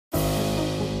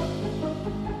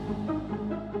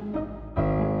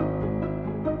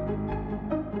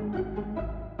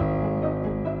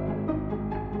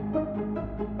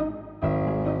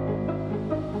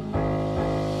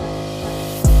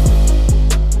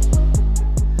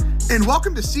And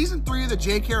welcome to Season 3 of the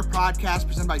JKR podcast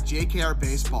presented by JKR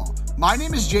Baseball. My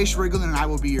name is Jay Schriglin and I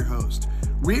will be your host.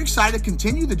 We're excited to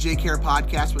continue the JKR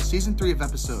podcast with Season 3 of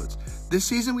episodes. This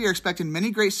season, we are expecting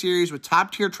many great series with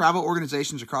top-tier travel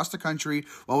organizations across the country,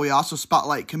 while we also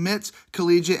spotlight commits,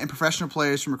 collegiate, and professional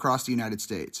players from across the United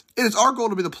States. It is our goal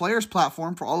to be the players'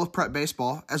 platform for all of prep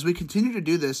baseball. As we continue to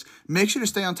do this, make sure to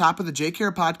stay on top of the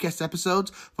JKR podcast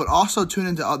episodes, but also tune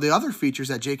into the other features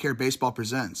that JKR Baseball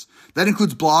presents. That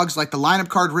includes blogs like the lineup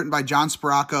card written by John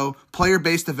Spiracco,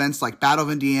 player-based events like Battle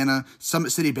of Indiana,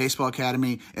 Summit City Baseball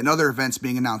Academy, and other events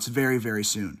being announced very, very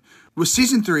soon. With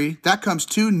Season 3, that comes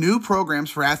 2 new programs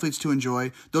for athletes to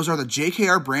enjoy. Those are the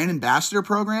JKR Brand Ambassador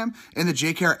Program and the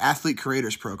JKR Athlete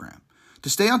Creators Program. To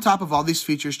stay on top of all these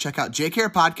features, check out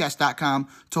jkrpodcast.com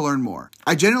to learn more.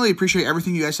 I genuinely appreciate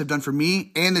everything you guys have done for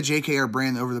me and the JKR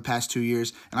brand over the past 2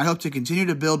 years, and I hope to continue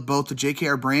to build both the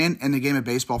JKR brand and the game of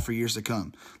baseball for years to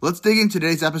come. Let's dig into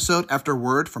today's episode after a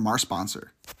word from our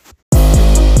sponsor.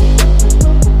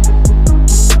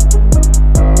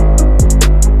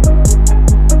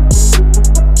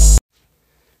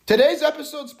 Today's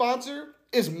episode sponsor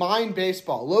is Mind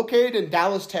Baseball, located in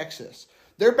Dallas, Texas.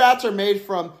 Their bats are made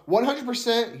from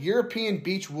 100% European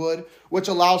beech wood, which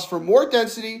allows for more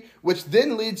density, which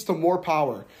then leads to more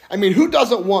power. I mean, who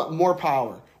doesn't want more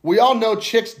power? We all know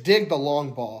chicks dig the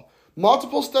long ball.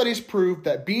 Multiple studies prove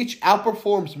that beech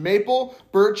outperforms maple,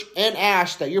 birch, and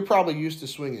ash that you're probably used to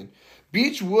swinging.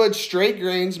 Beech wood straight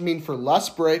grains mean for less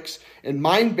breaks, and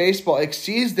Mind Baseball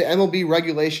exceeds the MLB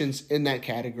regulations in that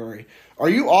category. Are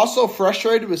you also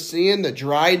frustrated with seeing the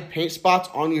dried paint spots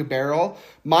on your barrel?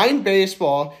 Mind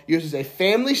Baseball uses a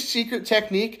family secret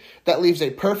technique that leaves a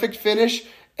perfect finish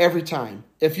every time.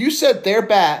 If you set their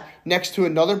bat next to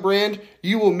another brand,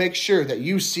 you will make sure that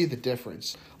you see the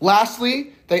difference.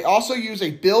 Lastly, they also use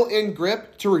a built-in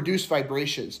grip to reduce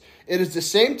vibrations. It is the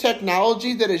same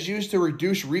technology that is used to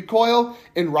reduce recoil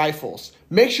in rifles.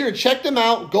 Make sure to check them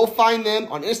out. Go find them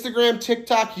on Instagram,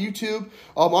 TikTok, YouTube.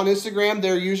 On Instagram,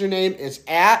 their username is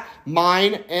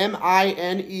 @mine,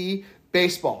 M-I-N-E,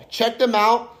 baseball. Check them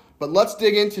out, but let's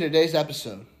dig into today's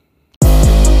episode.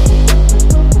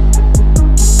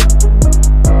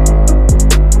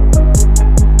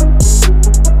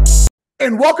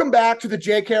 And welcome back to the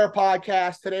JKR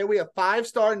podcast. Today we have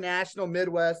 5-star National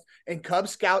Midwest and Cub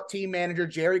Scout team manager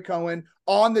Jerry Cowan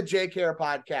on the JKR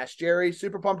podcast. Jerry,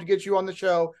 super pumped to get you on the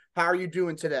show. How are you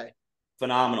doing today?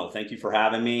 Phenomenal. Thank you for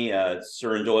having me. It's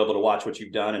sure enjoyable to watch what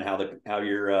you've done and how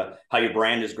your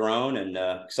brand has grown, and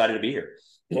excited to be here.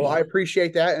 Well, I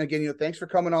appreciate that. And again, thanks for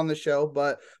coming on the show.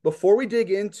 But before we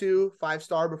dig into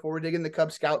 5-star, before we dig into the Cub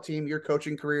Scout team, your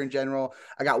coaching career in general,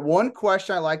 I got one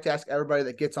question I like to ask everybody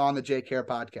that gets on the JKR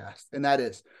podcast. And that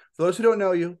is, for those who don't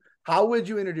know you, how would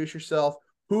you introduce yourself?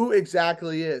 Who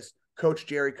exactly is Coach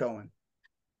Jerry Cowan?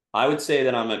 I would say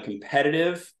that I'm a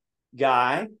competitive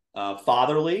guy,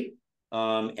 fatherly,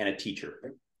 and a teacher.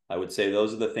 I would say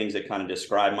those are the things that kind of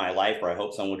describe my life, or I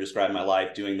hope someone will describe my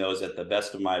life, doing those at the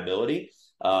best of my ability.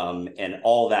 And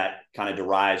all that kind of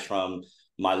derives from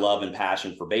my love and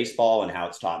passion for baseball and how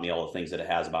it's taught me all the things that it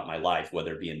has about my life,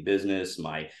 whether it be in business,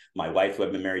 my wife, who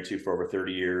I've been married to for over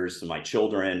 30 years, and my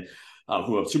children,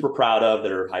 who I'm super proud of,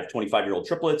 I have 25-year-old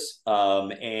triplets.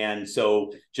 And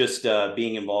so just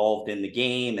being involved in the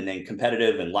game and then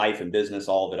competitive and life and business,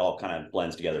 all of it all kind of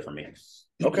blends together for me.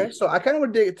 Okay, so I kind of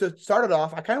want to start it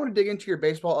off. I kind of want to dig into your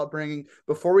baseball upbringing.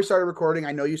 Before we started recording,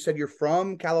 I know you said you're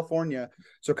from California,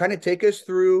 so kind of take us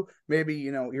through maybe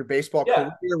your baseball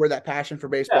career, where that passion for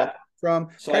baseball came from.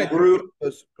 So I grew.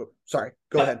 Sorry,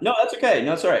 go ahead. No, that's okay.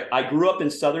 No, it's all right. I grew up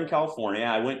in Southern California.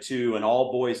 I went to an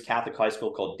all-boys Catholic high school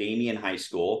called Damien High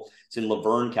School. It's in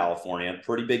Laverne, California.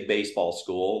 Pretty big baseball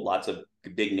school. Lots of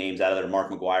big names out of there.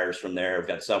 Mark McGuire's from there. We've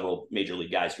got several major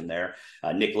league guys from there.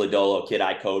 Nick Lodolo, kid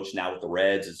I coached now with the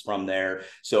Reds, is from there.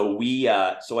 So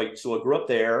I grew up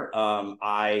there.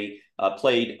 I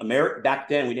played back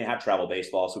then. We didn't have travel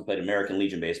baseball, so we played American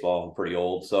Legion baseball. I'm pretty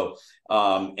old, so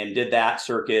and did that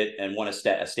circuit and won a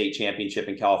state championship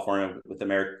in California with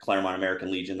the Claremont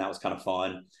American Legion. That was kind of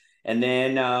fun. And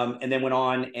then went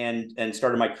on and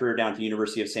started my career down at the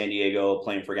University of San Diego,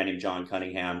 playing for a guy named John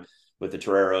Cunningham with the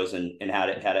Toreros, and had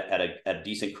a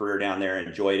decent career down there, and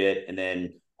enjoyed it. And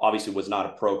then obviously was not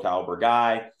a pro caliber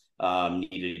guy,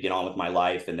 needed to get on with my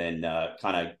life, and then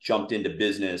kind of jumped into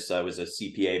business. I was a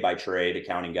CPA by trade,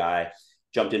 accounting guy,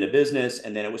 jumped into business.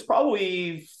 And then it was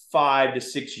probably 5 to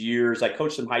 6 years. I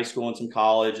coached some high school and some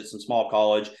college at some small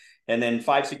college. And then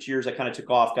 5-6 years, I kind of took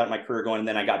off, got my career going, and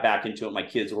then I got back into it. My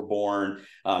kids were born,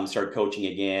 started coaching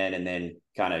again, and then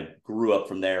kind of grew up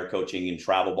from there, coaching in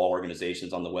travel ball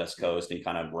organizations on the West Coast, and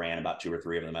kind of ran about 2 or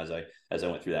 3 of them as I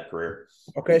went through that career.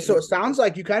 Okay, so it sounds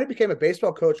like you kind of became a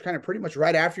baseball coach kind of pretty much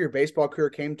right after your baseball career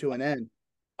came to an end.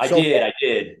 So, I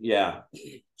did, yeah.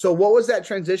 so what was that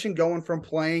transition going from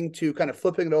playing to kind of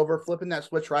flipping it over, flipping that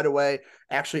switch right away,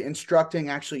 actually instructing,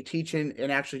 actually teaching,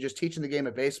 and actually just teaching the game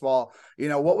of baseball?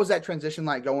 What was that transition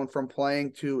like going from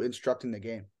playing to instructing the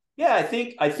game? Yeah, I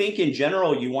think in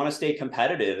general you want to stay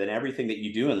competitive in everything that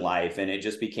you do in life, and it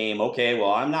just became okay.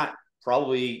 Well, I'm not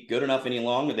probably good enough any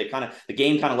longer. The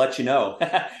game kind of lets you know,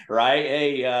 right?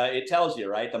 Hey, it tells you,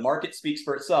 right? The market speaks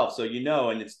for itself, so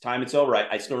and it's time it's over.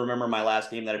 I still remember my last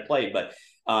game that I played, but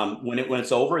when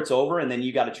it's over, it's over, and then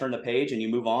you got to turn the page and you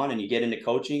move on and you get into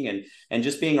coaching and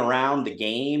just being around the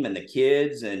game and the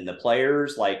kids and the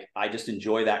players. Like I just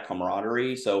enjoy that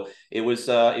camaraderie. So it was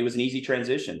an easy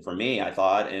transition for me, I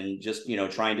thought, and just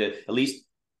trying to at least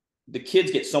the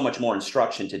kids get so much more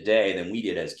instruction today than we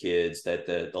did as kids that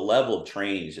the level of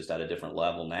training is just at a different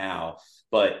level now.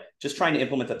 But just trying to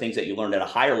implement the things that you learned at a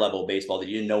higher level of baseball that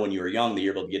you didn't know when you were young, that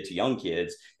you're able to get to young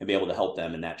kids and be able to help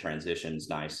them in that transition is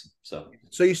nice. So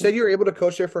you said you were able to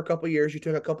coach there for a couple of years. You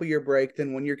took a couple year break.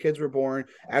 Then when your kids were born,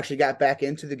 actually got back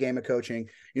into the game of coaching.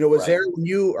 Was there, when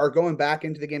you are going back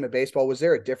into the game of baseball, was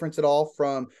there a difference at all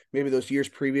from maybe those years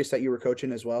previous that you were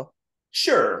coaching as well?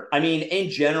 Sure. I mean, in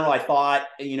general, I thought,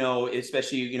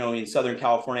 especially, in Southern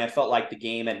California, I felt like the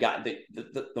game had gotten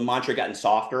the mantra had gotten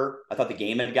softer. I thought the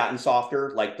game had gotten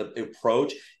softer, like the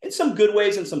approach in some good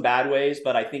ways and some bad ways.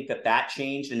 But I think that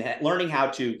changed, and learning how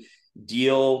to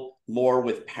deal more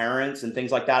with parents and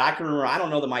things like that. I can remember, I don't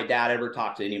know that my dad ever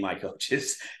talked to any of my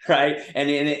coaches, right? And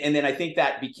then I think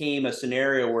that became a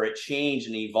scenario where it changed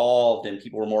and evolved, and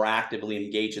people were more actively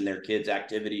engaged in their kids'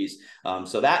 activities.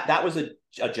 So that was a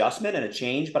adjustment and a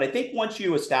change. But I think once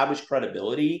you establish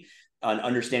credibility on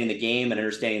understanding the game and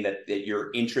understanding that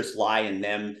your interests lie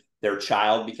in their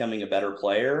child becoming a better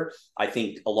player, I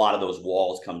think a lot of those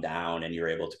walls come down and you're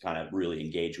able to kind of really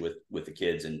engage with the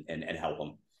kids and help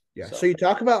them. Yeah. So you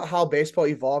talk about how baseball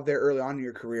evolved there early on in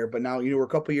your career, but now, we're a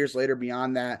couple of years later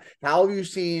beyond that. How have you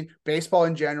seen baseball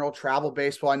in general, travel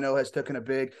baseball, I know has taken a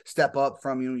big step up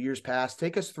from, years past.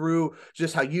 Take us through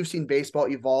just how you've seen baseball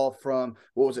evolve from,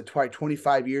 what was it,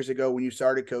 25 years ago when you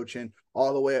started coaching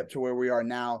all the way up to where we are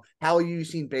now. How have you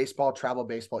seen travel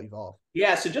baseball evolve?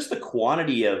 Yeah, so just the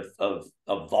quantity of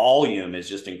volume is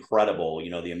just incredible.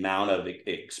 The amount of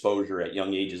exposure at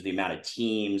young ages, the amount of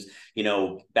teams.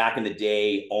 Back in the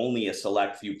day, only a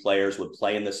select few players would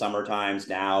play in the summer times.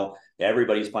 Now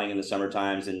everybody's playing in the summer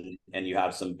times, and you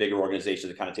have some bigger organizations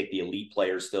that kind of take the elite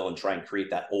players still and try and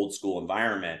create that old school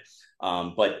environment.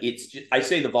 But I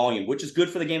say the volume, which is good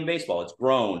for the game of baseball. It's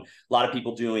grown. A lot of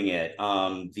people doing it.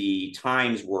 The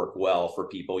times work well for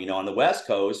people. On the West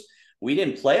Coast, we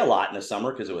didn't play a lot in the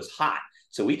summer because it was hot.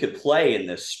 So we could play in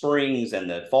the springs and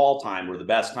the fall time were the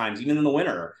best times, even in the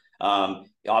winter.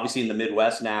 Obviously in the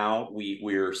Midwest now,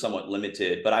 we're somewhat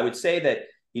limited, but I would say that,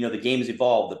 the game has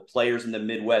evolved. The players in the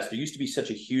Midwest, there used to be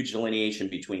such a huge delineation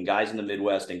between guys in the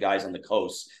Midwest and guys on the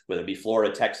coast, whether it be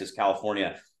Florida, Texas,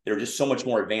 California. They're just so much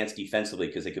more advanced defensively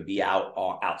because they could be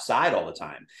outside all the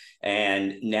time.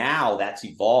 And now that's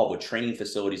evolved with training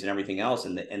facilities and everything else.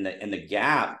 And the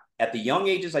gap at the young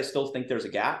ages, I still think there's a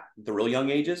gap, the real young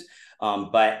ages.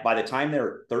 But by the time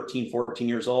they're 13, 14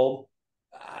 years old,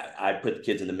 I put the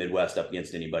kids in the Midwest up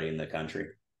against anybody in the country.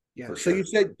 Yeah. So sure.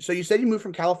 You said you moved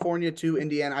from California to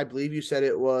Indiana. I believe you said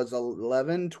it was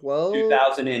 11, 12?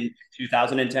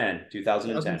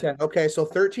 2010. Okay. So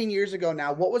 13 years ago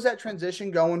now. What was that transition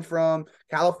going from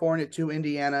California to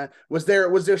Indiana? Was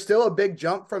there still a big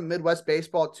jump from Midwest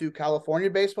baseball to California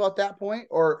baseball at that point?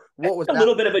 Or what was a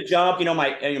little bit of a jump?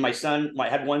 My son, I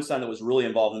had one son that was really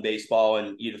involved in baseball,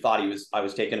 and you'd have thought I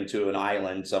was taking him to an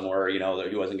island somewhere, that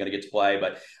he wasn't going to get to play.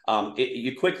 But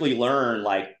you quickly learn,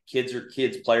 like, kids are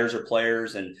kids, players are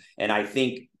players. And I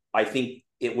think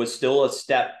it was still a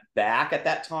step back at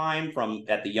that time from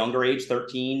at the younger age,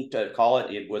 13 to call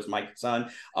it was my son,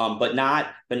 but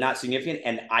not significant.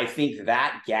 And I think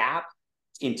that gap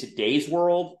in today's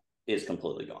world is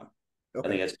completely gone. Okay. I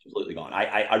think that's completely gone.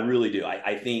 I really do.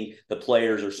 I think the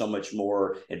players are so much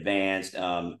more advanced.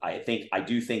 I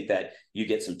do think that you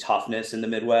get some toughness in the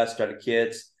Midwest out of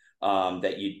kids.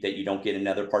 That you don't get in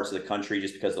other parts of the country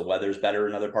just because the weather's better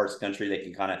in other parts of the country. They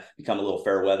can kind of become a little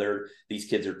fair weather. These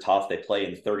kids are tough. They play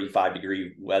in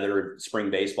 35-degree weather,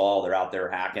 spring baseball. They're out there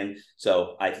hacking.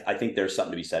 So I think there's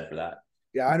something to be said for that.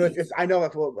 Yeah, I know. I know.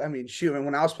 Well, I mean, shoot. And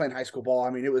when I was playing high school ball, I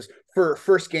mean, it was for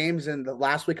first games in the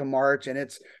last week of March, and I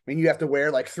mean, you have to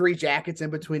wear like 3 jackets in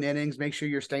between innings, make sure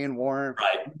you're staying warm.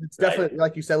 Right. It's Right. definitely,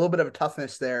 like you said, a little bit of a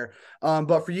toughness there.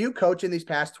 But for you coaching these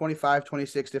past 25,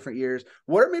 26 different years,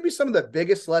 what are maybe some of the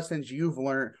biggest lessons you've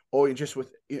learned, or just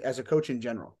with as a coach in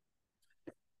general?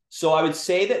 So I would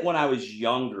say that when I was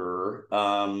younger,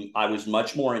 I was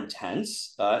much more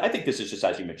intense. I think this is just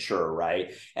as you mature,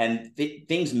 right? And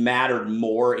things mattered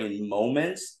more in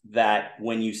moments that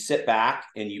when you sit back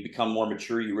and you become more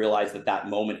mature, you realize that that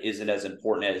moment isn't as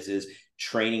important as is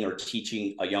training or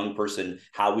teaching a young person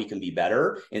how we can be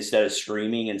better instead of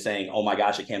screaming and saying, "Oh my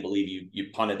gosh, I can't believe you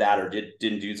punted that or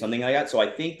didn't do something like that." So I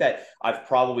think that I've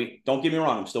probably, don't get me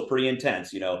wrong, I'm still pretty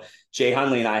intense. Jay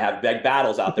Hunley and I have big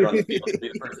battles out there on the field. I'll be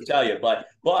the first to tell you, but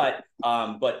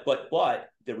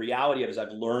the reality of it is I've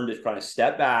learned to kind of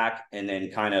step back and then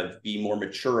kind of be more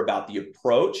mature about the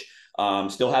approach.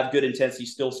 Still have good intensity,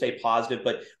 still stay positive,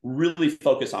 but really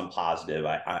focus on positive.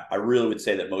 I really would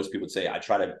say that most people would say I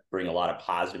try to bring a lot of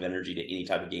positive energy to any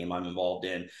type of game I'm involved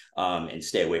in, and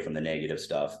stay away from the negative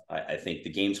stuff. I think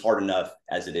the game's hard enough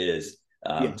as it is,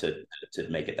 Yeah, to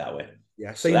make it that way.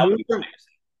 yeah. So So you that would moved be from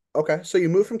Okay, so you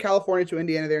moved from California to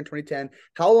Indiana there in 2010.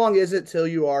 How long is it till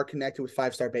you are connected with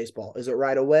Five Star Baseball? Is it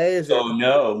right away? Is there a So couple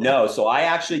no, years? no. So I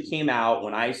actually came out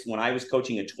when I was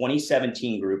coaching a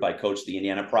 2017 group. I coached the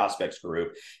Indiana Prospects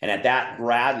group, and at that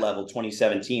grad level,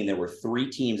 2017, there were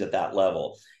 3 teams at that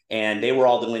level, and they were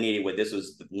all delineated with this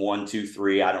was 1, 2,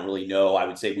 3. I don't really know. I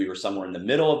would say we were somewhere in the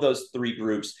middle of those 3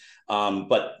 groups.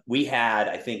 But we had,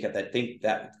 I think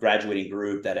that graduating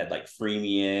group that had like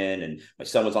Freemian and my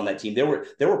son was on that team. There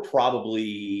were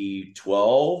probably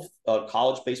 12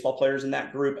 college baseball players in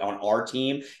that group on our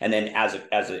team, and then as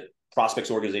a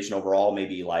prospects organization overall,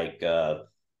 maybe like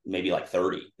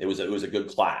 30. It was a good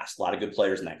class, a lot of good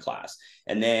players in that class.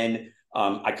 And then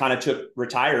I kind of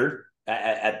retired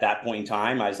at that point in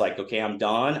time. I was like, okay, I'm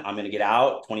done. I'm going to get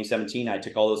out. 2017, I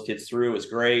took all those kids through. It was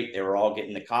great. They were all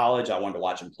getting to college. I wanted to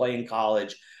watch them play in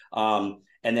college. And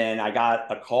then I got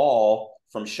a call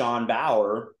from Sean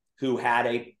Bauer, who had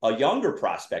a younger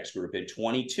prospects group in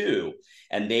 22,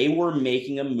 and they were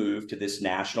making a move to this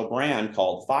national brand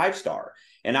called Five Star.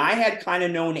 And I had kind of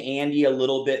known Andy a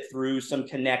little bit through some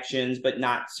connections, but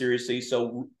not seriously.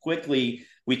 So quickly,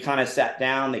 we kind of sat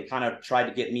down. They kind of tried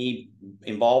to get me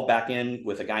involved back in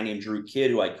with a guy named Drew Kidd,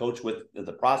 who I coached with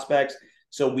the prospects.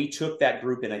 So we took that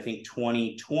group in, I think,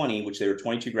 2020, which they were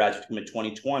 22 graduates in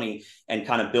 2020, and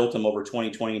kind of built them over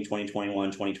 2020 and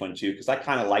 2021, 2022, because I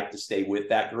kind of like to stay with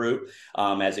that group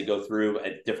as they go through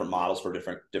different models for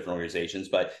different organizations.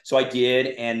 But so I did,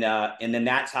 and then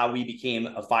that's how we became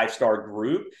a Five-Star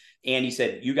group. And he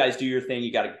said, "You guys do your thing.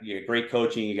 You got great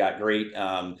coaching. You got great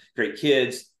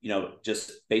kids.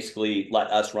 Just basically let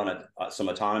us run some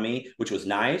autonomy," which was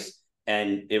nice.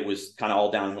 And it was kind of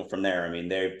all downhill from there. I mean,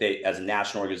 they as a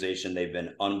national organization, they've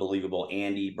been unbelievable.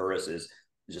 Andy Burris is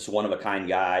just one of a kind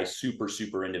guy, super,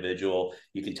 super individual.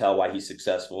 You can tell why he's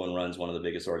successful and runs one of the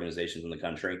biggest organizations in the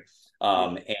country.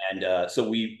 So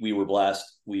we were blessed.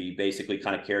 We basically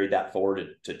kind of carried that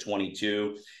forward to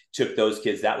 22, took those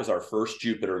kids. That was our first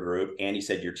Jupiter group. Andy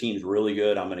said, "Your team's really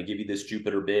good. I'm going to give you this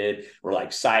Jupiter bid." We're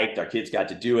like psyched. Our kids got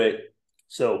to do it.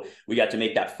 So we got to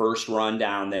make that first run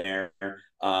down there.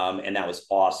 And that was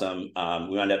awesome.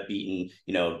 We wound up beating,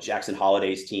 Jackson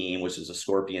Holiday's team, which was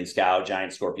a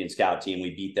giant Scorpion Scout team.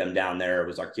 We beat them down there.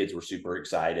 Our kids were super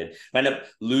excited. We ended up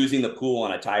losing the pool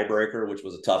on a tiebreaker, which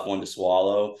was a tough one to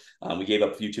swallow. We gave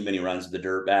up a few too many runs to the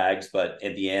Dirtbags, but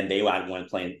at the end, they went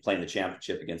playing the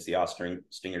championship against the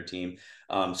Stinger team.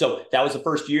 So that was the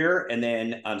first year. And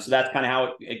then, so that's kind of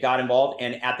how it got involved.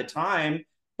 And at the time,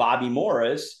 Bobby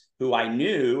Morris, who I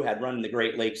knew had run in the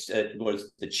Great Lakes,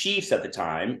 was the Chiefs at the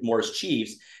time, Morris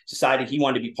Chiefs, decided he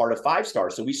wanted to be part of Five Star.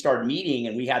 So we started meeting,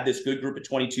 and we had this good group of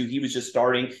 22. He was just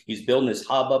starting. He's building his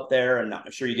hub up there, and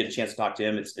I'm sure you get a chance to talk to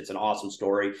him. It's an awesome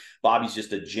story. Bobby's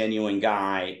just a genuine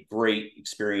guy, great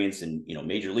experience in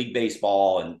Major League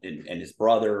Baseball, and his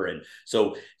brother. And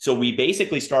so we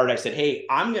basically started. I said, "Hey,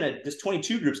 this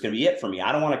 22 group's gonna be it for me.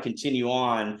 I don't want to continue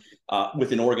on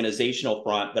with an organizational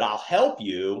front, but I'll help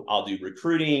you. I'll do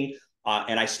recruiting."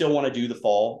 And I still want to do the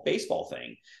fall baseball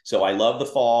thing. So I love the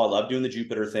fall. I love doing the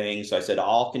Jupiter thing. So I said,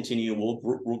 I'll continue.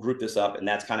 We'll group this up. And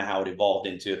that's kind of how it evolved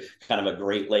into kind of a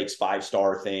Great Lakes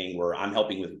Five-Star thing where I'm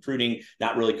helping with recruiting,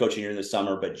 not really coaching during the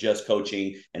summer, but just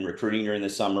coaching and recruiting during the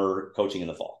summer, coaching in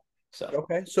the fall. So,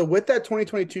 Okay, so with that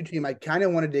 2022 team, I kind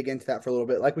of want to dig into that for a little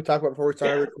bit. Like we talked about before we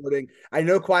started yeah. recording, I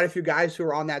know quite a few guys who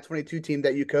are on that 22 team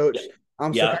that you Yeah. coached.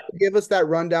 So Yeah. kind of give us that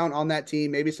rundown on that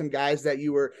team, maybe some guys that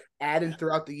you were adding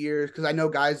throughout the years, because I know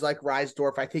guys like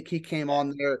Reisdorf, I think he came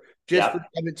on there just for Yeah.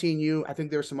 17U. I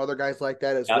think there were some other guys like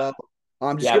that as Yeah. well.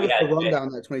 Just Yeah. give We us the had, rundown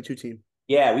on that 22 team.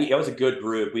 yeah, it was a good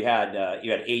group. We had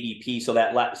you had ADP,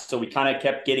 so we kind of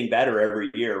kept getting better every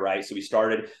year, right? So we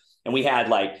started, and we had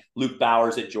like Luke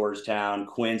Bowers at Georgetown,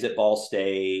 Quinn's at Ball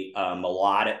State,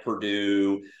 Malott at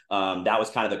Purdue. That was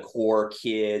kind of the core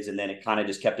kids, and then it kind of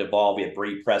just kept evolving. We had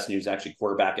Brady Preston, who's actually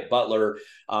quarterback at Butler.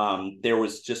 There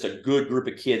was just a good group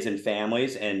of kids and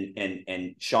families,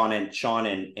 and Sean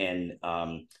and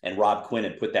Rob Quinn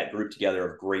had put that group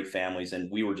together of great families, and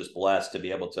we were just blessed to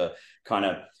be able to kind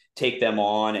of take them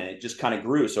on, and it just kind of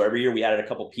grew. So every year we added a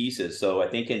couple pieces. So I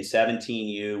think in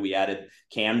 17U we added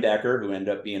Cam Decker, who ended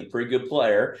up being a pretty good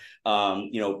player.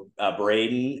 Braden,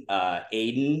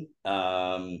 Aiden,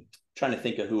 trying to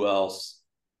think of who else.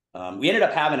 We ended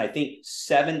up having, I think,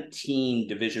 17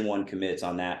 Division I commits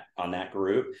on that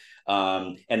group,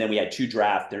 and then we had 2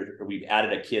 drafts. We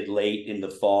added a kid late in the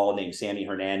fall named Sammy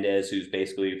Hernandez, who's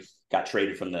basically got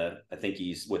traded from I think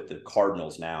he's with the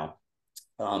Cardinals now.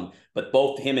 But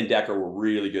both him and Decker were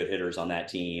really good hitters on that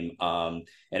team, and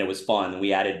it was fun. And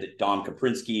we added Dom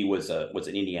Kaprinsky was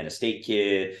an Indiana State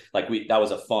kid. That was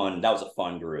a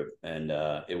fun group, and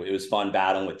it was fun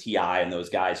battling with Ti and those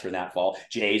guys from that fall.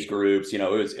 Jay's groups, it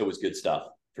was good stuff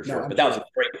for sure. But that was a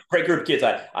great group of kids.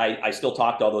 I still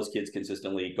talk to all those kids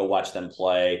consistently. Go watch them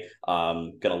play.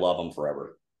 Gonna love them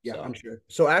forever. Yeah, so. I'm sure.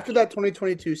 So after that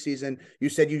 2022 season, you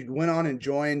said you went on and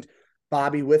joined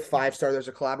Bobby with 5 Star. There's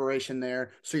a collaboration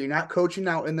there. So you're not coaching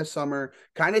out in the summer.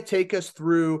 Kind of take us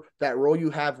through that role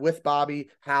you have with Bobby,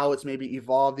 how it's maybe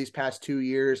evolved these past 2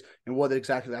 years, and what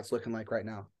exactly that's looking like right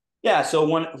now. Yeah, so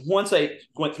once I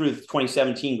went through the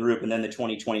 2017 group and then the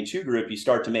 2022 group, you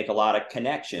start to make a lot of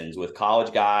connections with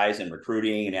college guys and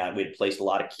recruiting, and we had placed a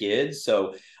lot of kids.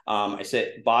 So I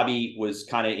said Bobby was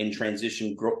kind of in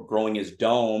transition, growing his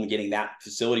dome, getting that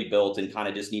facility built, and kind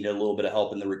of just needed a little bit of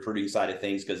help in the recruiting side of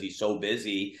things because he's so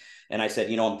busy. And I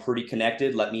said, I'm pretty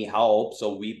connected. Let me help.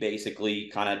 So we basically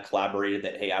kind of collaborated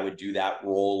that, hey, I would do that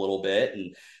role a little bit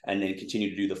and then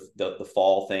continue to do the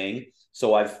fall thing.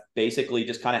 So I've basically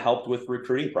just kind of helped with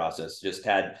recruiting process. Just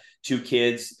had 2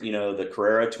 kids, the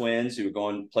Carrera twins who were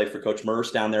going to play for Coach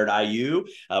Merce down there at IU.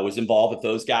 Was involved with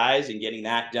those guys and getting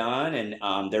that done.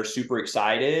 And they're super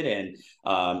excited.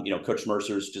 And, Coach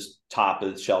Mercer's just top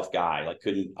of the shelf guy.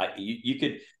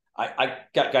 I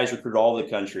got guys recruited all over the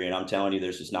country, and I'm telling you,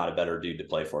 there's just not a better dude to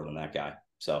play for than that guy.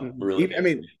 So really,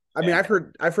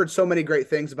 I've heard so many great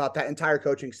things about that entire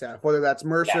coaching staff, whether that's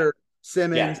Mercer,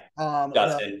 Simmons,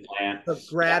 Dustin, Plant, the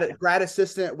grad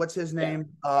assistant. What's his name?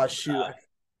 I don't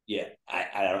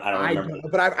remember.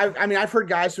 But I've heard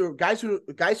guys who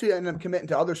end up committing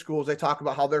to other schools. They talk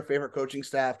about how their favorite coaching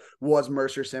staff was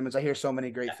Mercer, Simmons. I hear so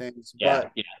many great things.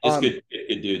 It's good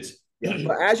dudes. Yeah,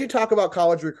 but as you talk about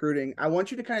college recruiting, I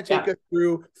want you to kind of take us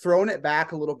through throwing it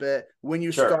back a little bit when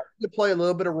you started to play a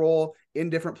little bit of role in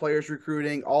different players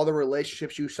recruiting, all the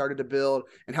relationships you started to build,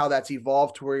 and how that's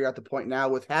evolved to where you're at the point now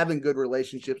with having good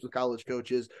relationships with college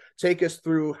coaches. Take us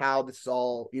through how this is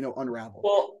all, unraveled.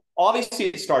 Well, obviously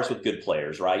it starts with good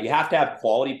players, right? You have to have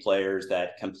quality players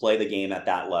that can play the game at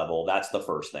that level. That's the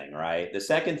first thing, right? The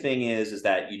second thing is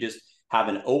that you just have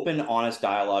an open, honest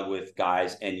dialogue with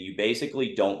guys, and you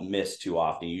basically don't miss too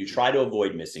often. You try to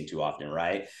avoid missing too often,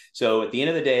 right? So at the end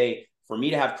of the day, for me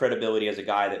to have credibility as a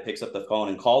guy that picks up the phone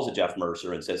and calls a Jeff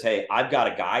Mercer and says, hey, I've got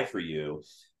a guy for you,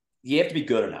 you have to be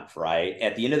good enough, right?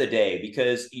 At the end of the day,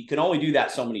 because you can only do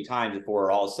that so many times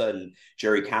before all of a sudden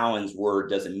Jerry Cowan's word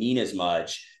doesn't mean as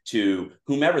much to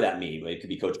whomever that means. It could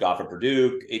be Coach Goff at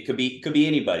Purdue. It could be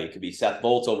anybody. It could be Seth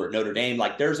Boltz over at Notre Dame.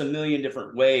 There's a million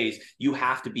different ways. You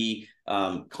have to be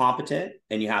competent,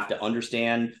 and you have to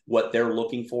understand what they're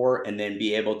looking for, and then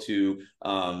be able to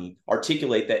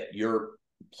articulate that your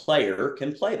player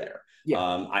can play there. Yeah.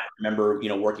 I remember,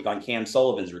 working on Cam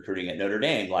Sullivan's recruiting at Notre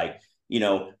Dame.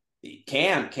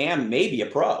 Cam may be a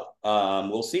pro.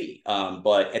 We'll see.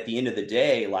 But at the end of the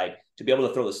day, to be able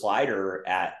to throw the slider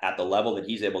at the level that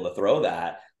he's able to throw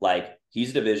that, he's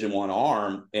a Division I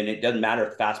arm, and it doesn't matter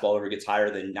if the fastball ever gets higher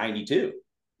than 92,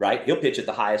 right? He'll pitch at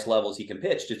the highest levels he can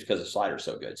pitch just because the slider's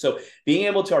so good. So being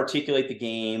able to articulate the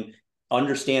game,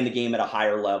 understand the game at a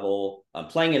higher level,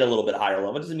 playing at a little bit higher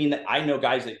level, doesn't mean that I know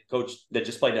guys that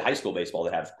just played at high school baseball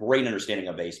that have great understanding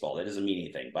of baseball. That doesn't mean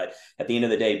anything. But at the end of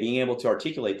the day, being able to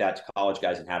articulate that to college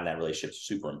guys and having that relationship is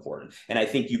super important. And I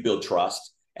think you build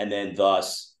trust, and then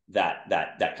thus that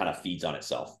kind of feeds on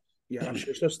itself. Yeah, I'm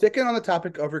sure. So sticking on the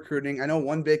topic of recruiting, I know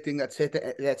one big thing that's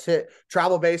hit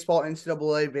travel baseball,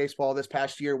 NCAA baseball this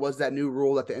past year was that new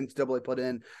rule that the NCAA put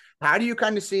in, How do you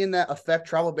kind of seeing that affect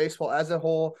travel baseball as a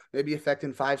whole, maybe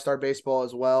affecting five-star baseball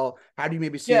as well? How do you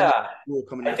maybe seeing that Yeah, rule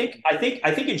coming I into? think I think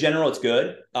I think in general it's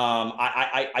good.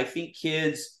 I think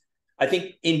kids. I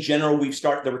think in general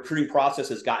the recruiting process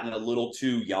has gotten a little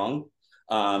too young.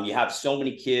 You have so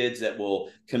many kids that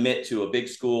will commit to a big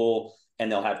school,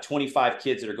 and they'll have 25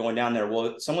 kids that are going down there.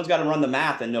 Well, someone's got to run the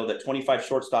math and know that 25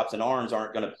 shortstops and arms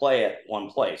aren't going to play at one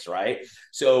place, right?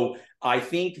 So I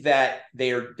think that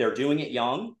they're doing it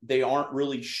young. They aren't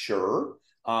really sure.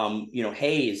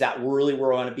 Hey, is that really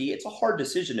where I want to be? It's a hard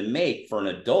decision to make for an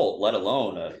adult, let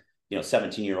alone a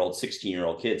 17-year-old,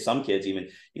 16-year-old kid. Some kids even,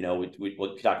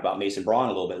 we'll talk about Mason Braun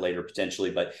a little bit later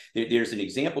potentially, but there's an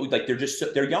example, like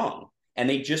they're young and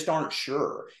they just aren't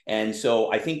sure. And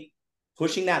so I think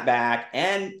pushing that back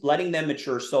and letting them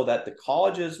mature so that the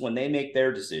colleges, when they make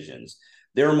their decisions,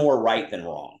 they're more right than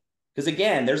wrong. Because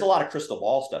again, there's a lot of crystal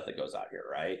ball stuff that goes out here,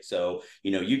 right? So,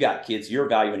 you got kids, you're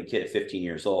evaluating a kid at 15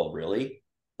 years old, really?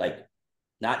 Like,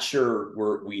 not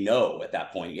sure we know at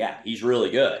that point. Yeah, he's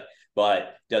really good.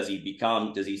 But does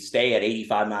he stay at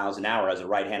 85 miles an hour as a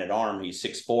right-handed arm? He's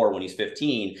 6'4" when he's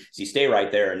 15. Does he stay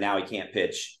right there and now he can't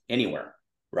pitch anywhere,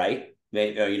 right?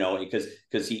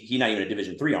 Because he's not even a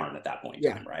Division III arm at that point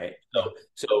in time, right?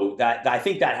 So that I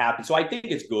think that happens. So I think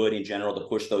it's good in general to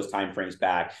push those timeframes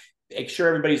back. Make sure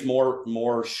everybody's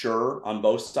more sure on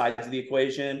both sides of the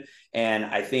equation. And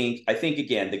I think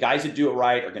again, the guys that do it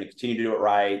right are going to continue to do it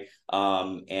right.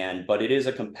 But it is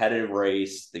a competitive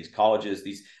race. These colleges,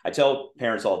 I tell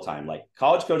parents all the time, like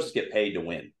college coaches get paid to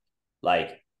win.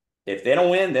 Like if they don't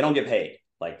win, they don't get paid.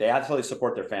 Like they absolutely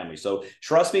support their family. So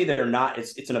trust me, they're not,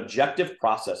 it's an objective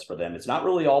process for them. It's not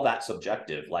really all that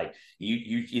subjective. Like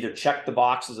you either check the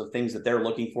boxes of things that they're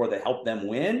looking for that help them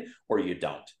win or you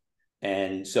don't.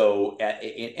 And so,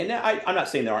 I'm not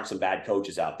saying there aren't some bad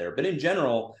coaches out there, but in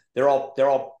general, they're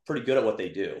all pretty good at what they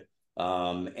do.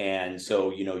 And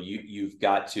so, you've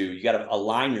got to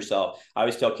align yourself. I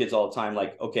always tell kids all the time,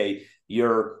 like, okay,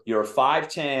 you're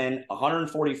 5'10",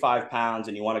 145 pounds,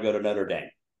 and you want to go to Notre Dame.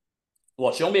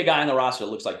 Well, show me a guy on the roster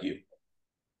that looks like you,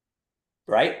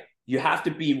 right? You have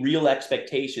to be real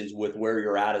expectations with where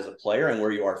you're at as a player and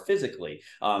where you are physically.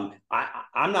 I'm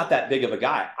not that big of a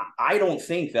guy. I don't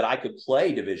think that I could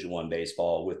play Division I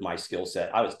baseball with my skill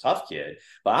set. I was a tough kid,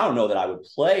 but I don't know that I would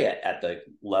play at the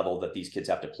level that these kids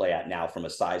have to play at now from a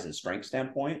size and strength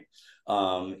standpoint.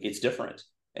 It's different.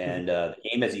 And the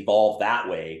game has evolved that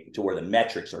way to where the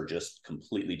metrics are just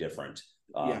completely different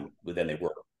than they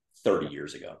were 30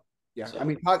 years ago. Yeah, so. I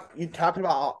mean, you talking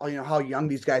about how young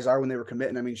these guys are when they were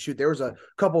committing. I mean, shoot, there was a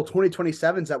couple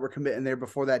 2027s that were committing there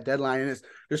before that deadline, and it's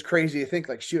just crazy to think.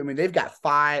 Like, shoot, I mean, they've got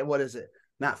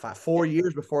 4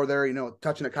 years before they're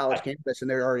touching a college campus, and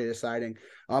they're already deciding.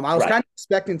 I was kind of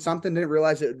expecting something, didn't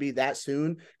realize it would be that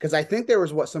soon because I think there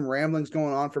was some ramblings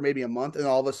going on for maybe a month, and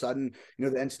all of a sudden,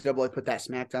 the NCAA put that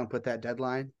smackdown, put that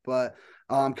deadline, but.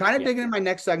 Kind of digging in my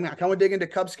next segment. I kind of dig into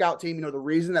Cub Scout team, the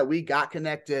reason that we got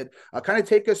connected. Kind of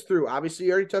take us through. Obviously,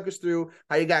 you already took us through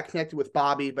how you got connected with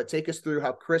Bobby, but take us through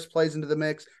how Chris plays into the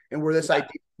mix and where this idea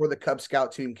for the Cub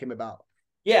Scout team came about.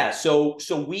 Yeah, so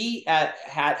we had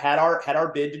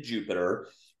our bid to Jupiter,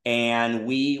 and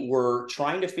we were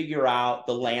trying to figure out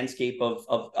the landscape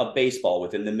of baseball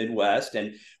within the Midwest.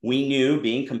 And we knew,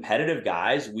 being competitive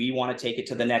guys, we want to take it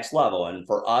to the next level. And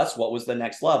for us, what was the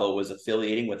next level was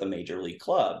affiliating with a major league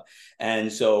club.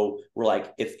 And so we're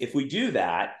like, if we do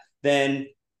that, then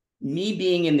me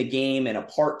being in the game in a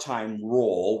part-time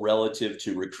role relative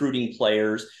to recruiting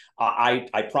players,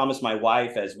 I promised my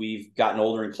wife, as we've gotten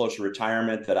older and closer to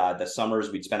retirement, that the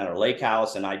summers we'd spend at our lake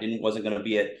house, and wasn't going to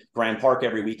be at Grand Park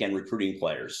every weekend recruiting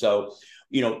players. So,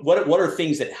 what are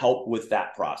things that help with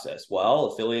that process? Well,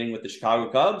 affiliating with the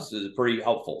Chicago Cubs is pretty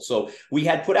helpful. So we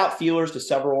had put out feelers to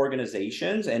several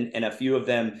organizations, and a few of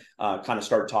them kind of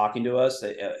started talking to us.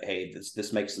 Hey,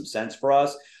 this makes some sense for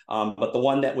us. But the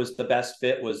one that was the best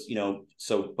fit was,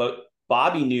 but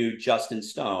Bobby knew Justin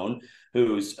Stone,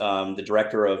 who's the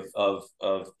director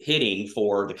of hitting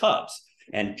for the Cubs.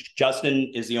 And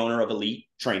Justin is the owner of Elite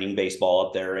Training Baseball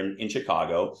up there in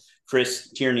Chicago.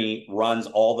 Chris Tierney runs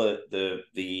all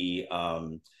the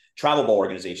travel ball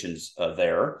organizations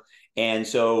there. And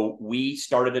so we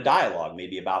started a dialogue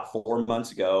maybe about 4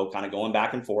 months ago, kind of going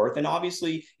back and forth. And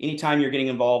obviously, anytime you're getting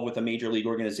involved with a major league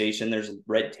organization, there's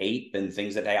red tape and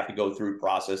things that they have to go through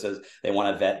processes. They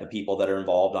want to vet the people that are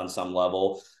involved on some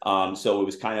level. So it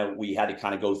was we had to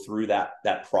kind of go through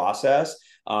that process.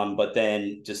 but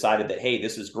then decided that, hey,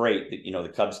 this is great. That, the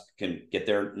Cubs can get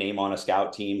their name on a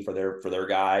scout team for their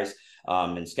guys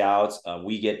and scouts.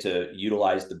 We get to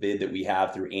utilize the bid that we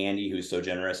have through Andy, who's so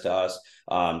generous to us,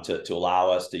 to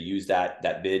allow us to use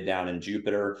that bid down in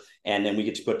Jupiter. And then we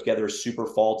get to put together a super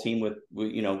fall team with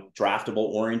draftable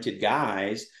oriented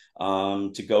guys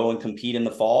to go and compete in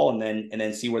the fall, and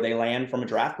then see where they land from a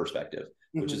draft perspective,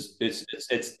 which is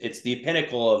it's the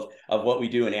pinnacle of what we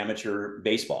do in amateur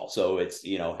baseball. So it's,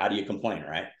 how do you complain,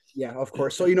 right? Yeah, of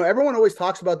course. So, everyone always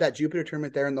talks about that Jupiter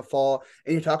tournament there in the fall,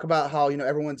 and you talk about how,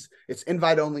 it's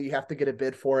invite only. You have to get a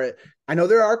bid for it. I know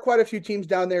there are quite a few teams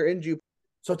down there in Jupiter.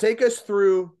 So take us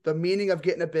through the meaning of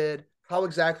getting a bid, how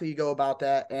exactly you go about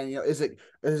that. And, is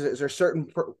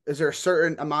there a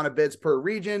certain amount of bids per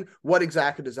region? What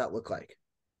exactly does that look like?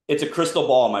 It's a crystal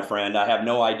ball, my friend. I have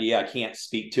no idea. I can't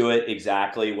speak to it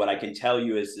exactly. What I can tell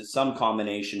you is some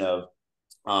combination of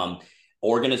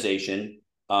organization,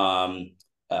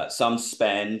 some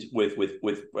spend with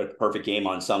a perfect game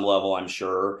on some level, I'm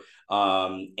sure,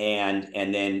 and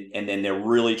then they're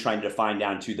really trying to find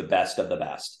down to the best of the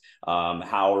best. There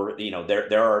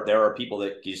are people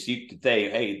that you could say,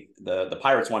 hey, the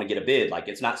Pirates want to get a bid. Like,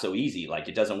 it's not so easy. Like,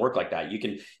 it doesn't work like that.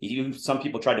 Some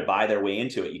people try to buy their way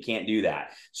into it. You can't do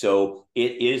that. So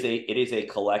it is a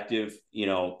collective,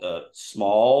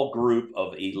 small group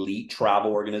of elite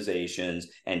travel organizations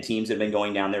and teams that have been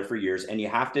going down there for years. And you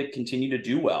have to continue to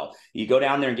do well. You go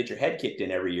down there and get your head kicked in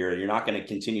every year, you're not going to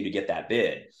continue to get that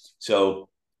bid. So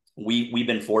we've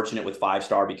been fortunate with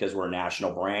 5-Star because we're a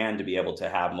national brand to be able to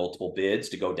have multiple bids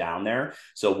to go down there.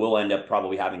 So we'll end up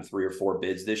probably having 3 or 4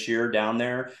 bids this year down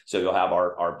there. So you'll have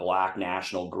our Black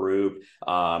national group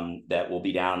that will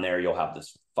be down there. You'll have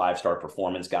this 5-Star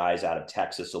performance guys out of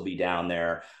Texas will be down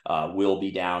there. We'll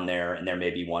be down there, and there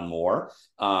may be one more.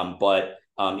 But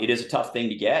it is a tough thing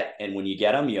to get. And when you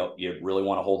get them, you really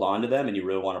want to hold on to them, and you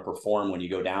really want to perform when you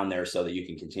go down there so that you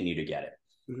can continue to get it.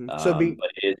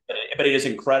 But it is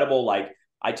incredible. Like,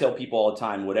 I tell people all the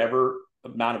time, whatever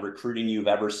amount of recruiting you've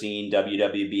ever seen,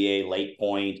 WWBA, Lake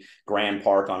Point, Grand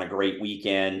Park on a great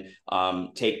weekend,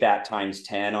 take that times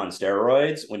 10 on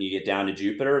steroids. When you get down to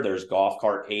Jupiter, there's golf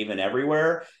cart haven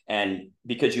everywhere. And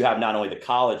because you have not only the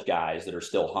college guys that are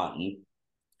still hunting,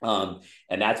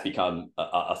 and that's become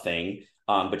a thing,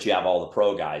 but you have all the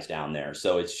pro guys down there.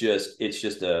 So it's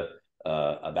just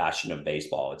a bastion of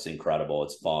baseball. It's incredible.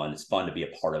 It's fun. It's fun to be a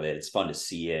part of it. It's fun to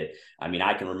see it. I mean,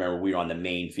 I can remember we were on the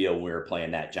main field when we were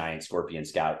playing that giant Scorpion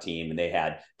Scout team, and they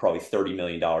had probably $30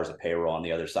 million of payroll on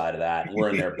the other side of that. And we're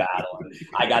in there battling.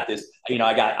 I got this,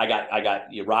 I got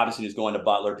Robinson, who's going to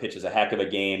Butler, pitches a heck of a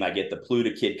game. I get the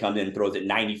Pluta kid comes in, throws at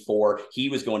 94. He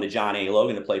was going to John A.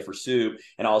 Logan to play for Soup.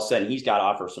 And all of a sudden he's got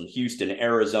offers from Houston,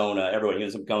 Arizona, everyone. He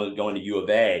was going to U of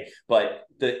A, but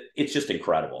it's just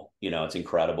incredible. It's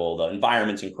incredible. The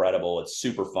environment's incredible. It's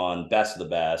super fun, best of the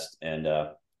best. And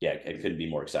I couldn't be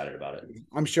more excited about it.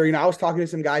 I'm sure, I was talking to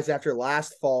some guys after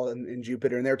last fall in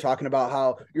Jupiter, and they were talking about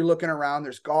how you're looking around,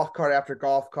 there's golf cart after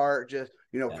golf cart, just,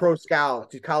 pro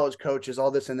scouts, college coaches,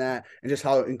 all this and that, and just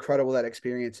how incredible that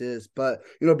experience is. But,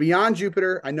 beyond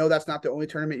Jupiter, I know that's not the only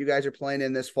tournament you guys are playing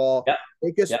in this fall. Yep.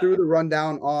 Take us through the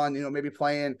rundown on, maybe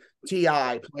playing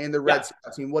TI, playing the Red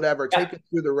Sox team, whatever. Take us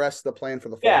through the rest of the plan for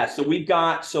the fall. Yeah,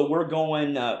 so we're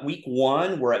going week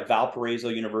 1. We're at Valparaiso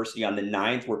University on the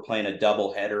 9th. We're playing a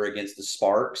doubleheader against the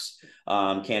Sparks.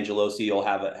 Cangelosi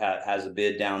has a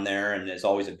bid down there, and it's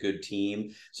always a good team.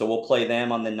 So we'll play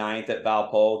them on the 9th at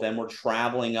Valpo. Then we're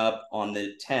traveling up on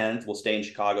the 10th. We'll stay in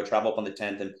Chicago, travel up on the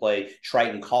 10th, and play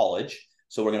Triton College.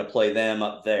 So we're going to play them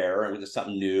up there, and it's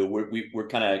something new. We're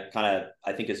kind of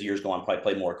I think as years go on, probably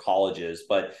play more colleges.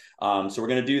 But so we're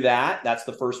going to do that. That's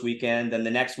the first weekend. Then the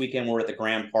next weekend we're at the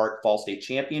Grand Park Fall State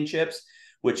Championships,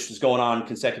 which is going on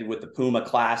consecutive with the Puma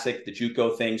Classic, the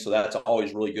JUCO thing. So that's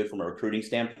always really good from a recruiting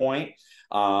standpoint.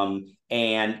 And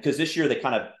because this year they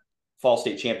kind of Fall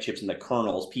State Championships and the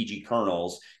Colonels, PG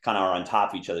Colonels, kind of are on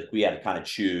top of each other. We had to kind of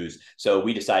choose. So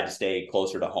we decided to stay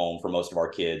closer to home for most of our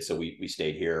kids. So we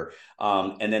stayed here.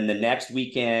 And then the next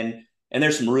weekend, and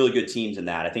there's some really good teams in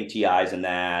that. I think TI's in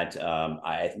that.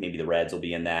 Maybe the Reds will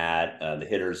be in that. The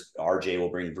hitters, RJ will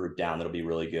bring the group down. That'll be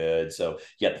really good. So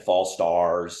you got the Fall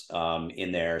Stars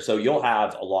in there. So you'll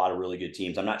have a lot of really good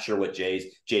teams. I'm not sure what Jay's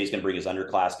going to bring his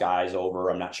underclass guys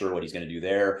over. I'm not sure what he's going to do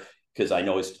there, because I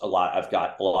know I've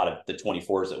got a lot of the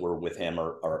 24s that were with him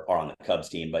are on the Cubs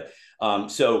team. But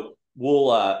so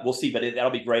we'll see, but that'll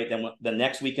be great. Then the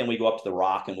next weekend we go up to the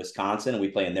Rock in Wisconsin, and we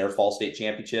play in their Fall State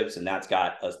Championships, and that's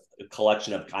got a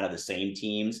collection of kind of the same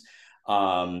teams.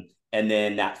 And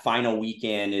then that final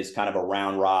weekend is kind of a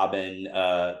round robin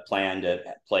plan to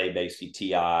play basically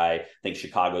TI, I think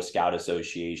Chicago Scout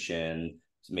Association,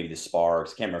 maybe the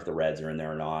Sparks. I can't remember if the Reds are in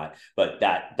there or not, but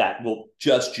that will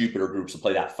just Jupiter groups will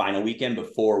play that final weekend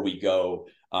before we go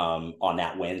on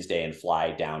that Wednesday and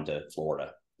fly down to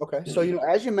Florida. Okay. So,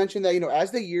 as you mentioned that, as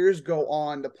the years go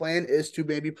on, the plan is to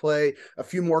maybe play a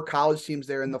few more college teams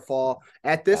there in the fall.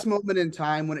 At this moment in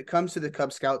time, when it comes to the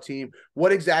Cub Scout team,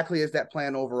 what exactly is that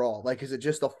plan overall? Like, is it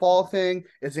just a fall thing?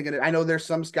 Is it going to, I know there's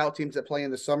some scout teams that play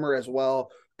in the summer as well.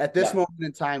 At this moment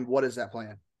in time, what is that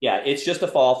plan? Yeah, it's just a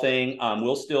fall thing.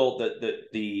 We'll still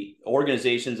the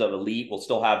organizations of elite will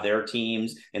still have their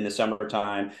teams in the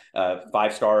summertime.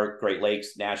 5-star Great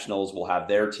Lakes Nationals will have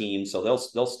their teams, so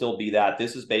they'll still be that.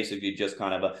 This is basically just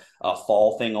kind of a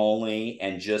fall thing only,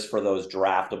 and just for those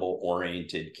draftable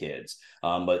oriented kids.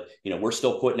 But we're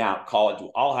still putting out college.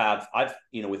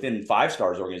 Within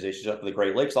 5-stars organizations up for the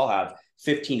Great Lakes, I'll have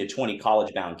 15 to 20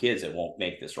 college bound kids that won't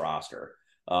make this roster.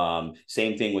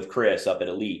 Same thing with Chris up at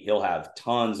Elite. He'll have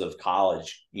tons of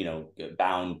college,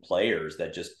 bound players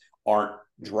that just aren't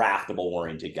draftable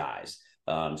oriented guys.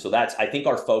 So I think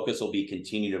our focus will be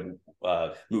continue to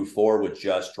move forward with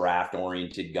just draft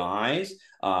oriented guys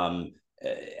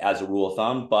as a rule of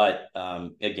thumb. But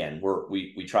again,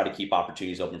 we try to keep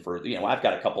opportunities open for, I've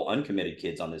got a couple uncommitted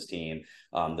kids on this team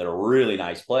that are really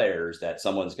nice players that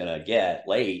someone's going to get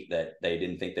late that they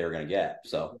didn't think they were going to get.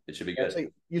 So it should be good. So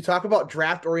you talk about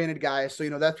draft oriented guys. So,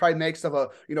 that probably makes up a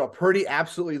pretty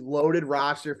absolutely loaded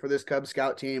roster for this Cub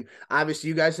Scout team. Obviously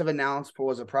you guys have announced,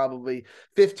 probably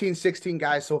 15, 16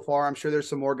 guys so far. I'm sure there's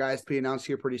some more guys to be announced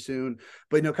here pretty soon,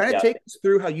 but, kind of take us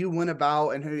through how you went about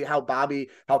and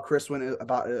how Chris went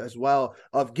about it as well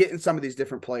of getting some of these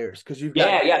different players. Cause you've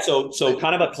got, So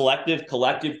kind of a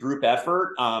collective group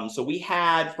effort. So we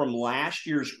had from last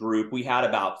year's group, we had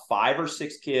about 5 or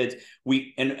 6 kids.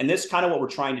 And this is kind of what we're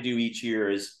trying to do each year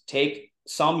is take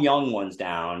some young ones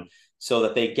down so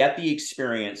that they get the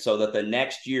experience, so that the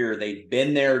next year they've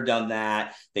been there, done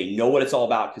that, they know what it's all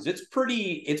about. Because it's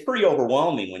pretty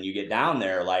overwhelming when you get down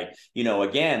there. Like,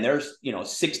 again, there's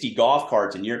 60 golf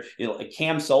carts, and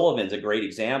Cam Sullivan's a great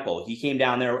example. He came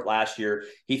down there last year.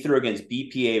 He threw against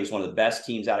BPA, was one of the best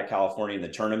teams out of California in the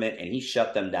tournament, and he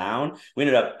shut them down. We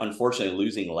ended up unfortunately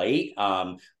losing late,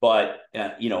 but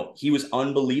he was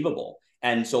unbelievable.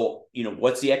 And so,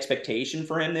 what's the expectation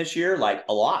for him this year? Like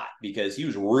a lot, because he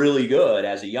was really good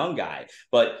as a young guy.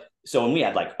 But so when we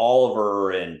had like Oliver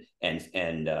and Inge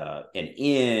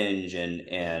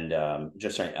and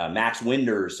Max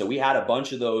Winders, so we had a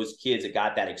bunch of those kids that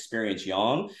got that experience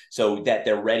young, so that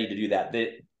they're ready to do that.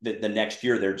 The next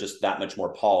year they're just that much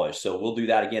more polished. So we'll do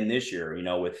that again this year. I'm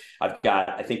looking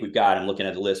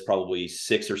at the list, probably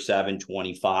 6 or 7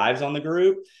 25s on the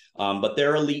group. But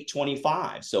they're elite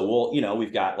 25. So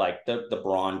we've got like the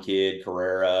Braun kid,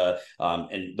 Carrera,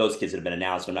 and those kids that have been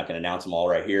announced. I'm not going to announce them all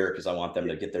right here because I want them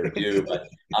to get their due.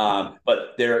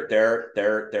 But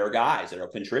they're guys that'll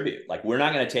contribute. Like, we're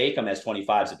not going to take them as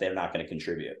 25s if they're not going to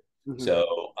contribute. Mm-hmm.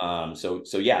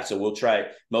 So we'll try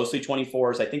mostly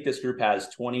 24s. I think this group has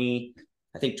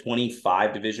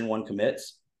 25 Division I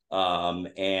commits.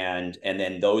 And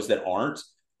then those that aren't,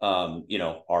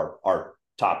 are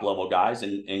top level guys,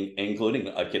 and including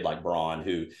a kid like Braun,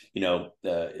 who,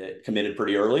 committed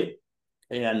pretty early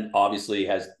and obviously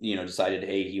has, decided,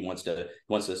 hey, he wants to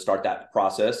start that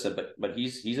process. But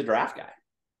he's a draft guy.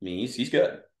 I mean, he's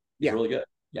good. He's really good.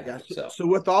 Yeah. So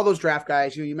with all those draft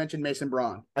guys, you mentioned Mason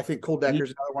Braun. I think Cole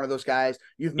Decker's another one of those guys.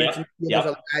 You've mentioned those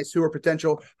other guys who are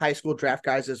potential high school draft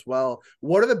guys as well.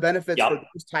 What are the benefits for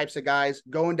those types of guys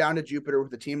going down to Jupiter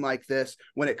with a team like this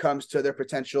when it comes to their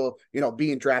potential,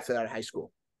 being drafted out of high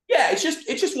school? Yeah, it's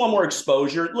just one more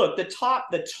exposure. Look, the top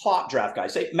draft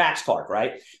guys, say Max Clark,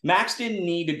 right? Max didn't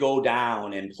need to go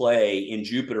down and play in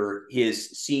Jupiter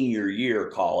his senior year,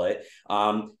 call it,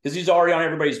 because he's already on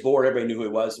everybody's board. Everybody knew who he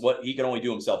was. What he can only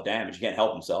do himself damage. He can't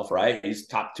help himself, right? He's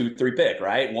top 2, 3 pick,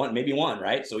 right? Maybe one,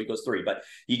 right? So he goes 3, but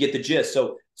you get the gist.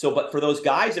 But for those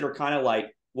guys that are kind of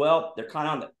like, well, they're kind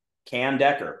of on the Cam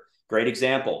Decker, great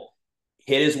example.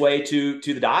 Hit his way to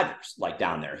the Dodgers, like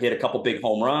down there, hit a couple big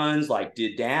home runs, like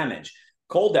did damage.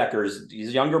 Cole Decker's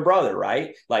his younger brother,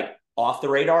 right? Like off the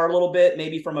radar a little bit,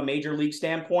 maybe from a major league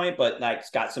standpoint, but like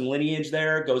it's got some lineage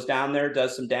there, goes down there,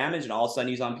 does some damage, and all of a sudden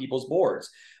he's on people's boards.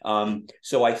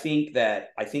 So I think that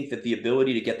the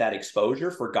ability to get that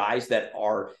exposure for guys that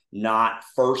are not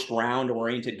first round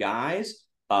oriented guys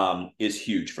is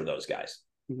huge for those guys.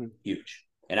 Mm-hmm. Huge.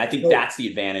 And I think that's the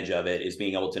advantage of it, is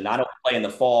being able to not only play in the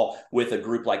fall with a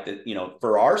group like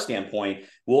for our standpoint,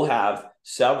 we'll have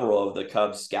several of the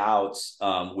Cubs scouts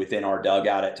within our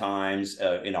dugout at times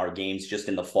in our games just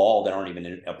in the fall that aren't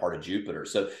even a part of Jupiter.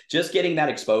 So just getting that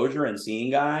exposure and seeing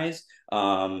guys.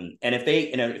 And if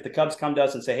if the Cubs come to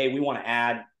us and say, hey, we want to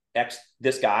add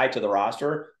this guy to the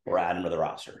roster, we're adding him to the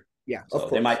roster. Yeah, so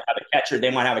they might have a catcher.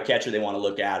 They might have a catcher they want to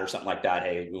look at or something like that.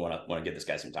 Hey, we want to give this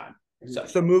guy some time.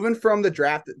 So moving from the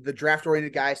draft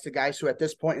oriented guys to guys who at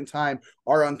this point in time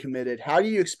are uncommitted, how do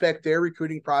you expect their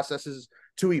recruiting processes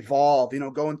to evolve?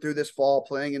 Going through this fall,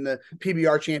 playing in the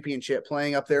PBR championship,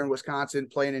 playing up there in Wisconsin,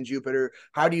 playing in Jupiter.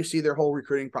 How do you see their whole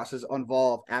recruiting process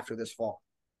evolve after this fall?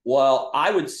 Well, I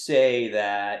would say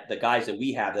that the guys that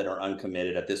we have that are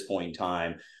uncommitted at this point in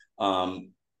time,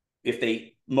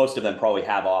 most of them probably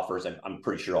have offers. I'm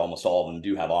pretty sure almost all of them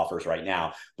do have offers right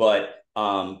now, but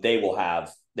they will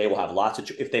have lots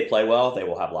of, if they play well, they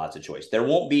will have lots of choice. There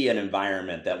won't be an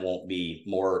environment that won't be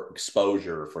more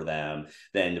exposure for them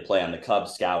than to play on the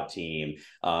Cubs scout team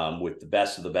with the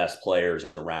best of the best players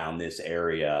around this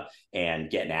area and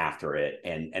getting after it.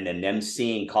 And then them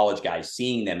seeing college guys,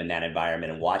 seeing them in that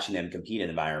environment and watching them compete in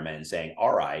the environment and saying,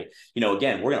 all right,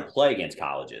 again, we're going to play against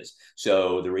colleges.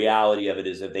 So the reality of it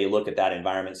is if they look at that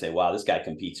environment and say, wow, this guy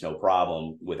competes no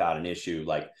problem without an issue,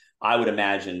 like I would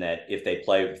imagine that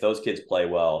if those kids play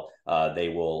well, they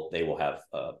will have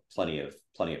plenty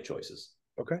of choices.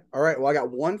 Okay. All right. Well, I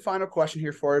got one final question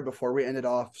here for you before we end it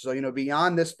off. So,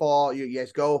 beyond this fall, you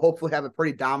guys go hopefully have a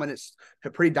pretty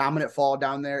dominant fall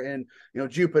down there in,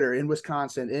 Jupiter, in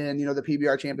Wisconsin, in, the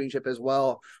PBR championship as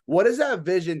well. What is that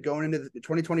vision going into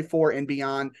 2024 and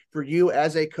beyond for you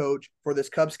as a coach for this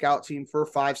Cub Scout team for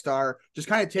 5-star? Just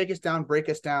kind of break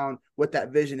us down what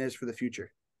that vision is for the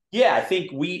future. Yeah, I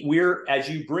think we're as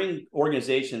you bring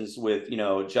organizations with,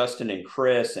 Justin and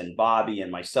Chris and Bobby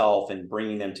and myself and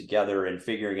bringing them together and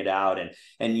figuring it out.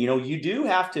 And you do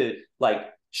have to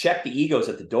check the egos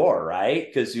at the door, right?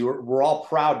 Because we're all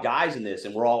proud guys in this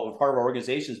and we're all part of our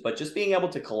organizations, but just being able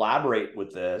to collaborate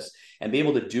with this and be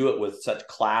able to do it with such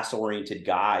class-oriented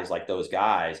guys like those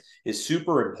guys is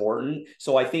super important.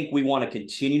 So I think we want to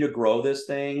continue to grow this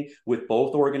thing with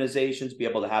both organizations, be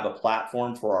able to have a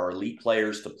platform for our elite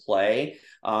players to play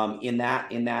in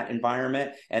that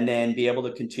environment, and then be able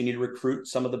to continue to recruit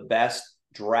some of the best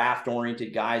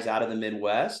draft-oriented guys out of the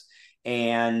Midwest.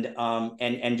 And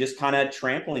just kind of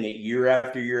trampling it year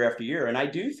after year after year. And I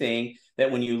do think that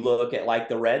when you look at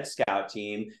the Red Scout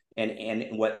team and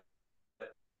what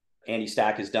Andy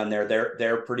Stack has done there,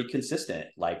 they're pretty consistent,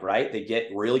 right? They get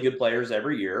really good players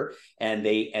every year and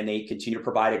they continue to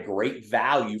provide a great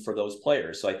value for those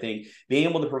players. So I think being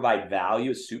able to provide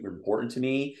value is super important to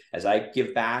me as I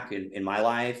give back in my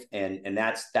life. And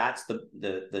that's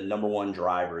the number one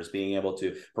driver, is being able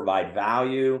to provide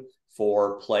value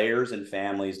for players and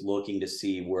families looking to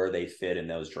see where they fit in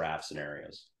those draft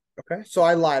scenarios. Okay, so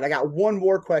I lied. I got one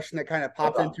more question that kind of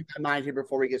popped into my mind here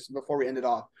before we end it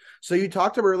off. So you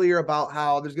talked earlier about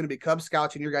how there's going to be Cub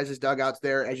Scouts in your guys' dugouts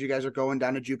there as you guys are going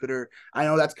down to Jupiter. I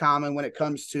know that's common when it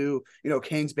comes to,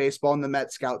 Canes baseball and the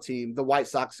Mets scout team, the White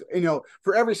Sox.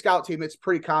 For every scout team, it's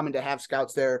pretty common to have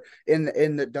scouts there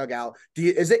in the dugout.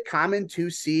 Is it common to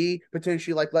see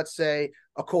potentially, let's say,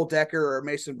 a Cole Decker or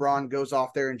Mason Braun goes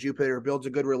off there in Jupiter, builds a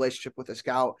good relationship with a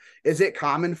scout? Is it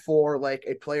common for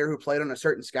a player who played on a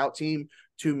certain scout team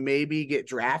to maybe get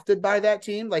drafted by that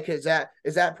team? Is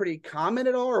that pretty common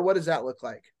at all, or what does that look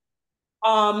like?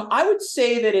 I would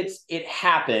say that it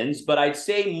happens, but I'd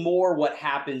say more what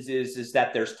happens is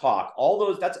that there's talk.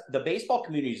 That's the baseball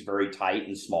community is very tight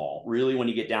and small. Really, when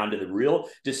you get down to the real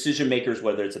decision makers,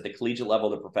 whether it's at the collegiate level,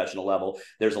 the professional level,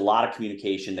 there's a lot of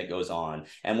communication that goes on.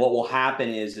 And what will happen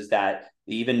is that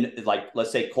even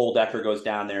let's say Cole Decker goes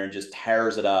down there and just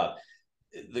tears it up.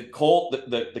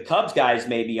 The Cubs guys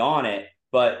may be on it,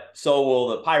 but so will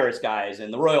the Pirates guys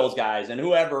and the Royals guys and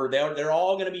whoever. They're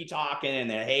all going to be talking and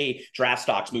then, hey, draft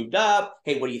stocks moved up.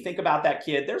 Hey, what do you think about that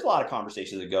kid? There's a lot of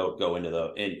conversations that go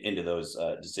into those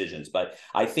decisions. But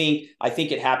I think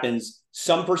it happens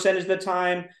some percentage of the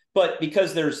time. But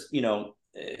because there's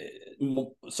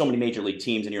so many major league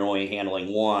teams and you're only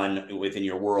handling one within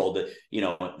your world,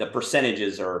 the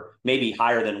percentages are maybe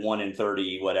higher than 1 in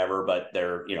 30, whatever, but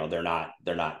they're not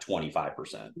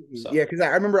 25%. So. Yeah. Cause I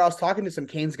remember I was talking to some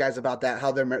Canes guys about that,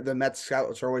 how the Mets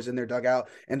scouts are always in their dugout.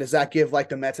 And does that give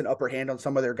the Mets an upper hand on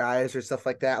some of their guys or stuff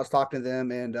like that? I was talking to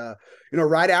them and,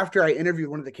 right after I interviewed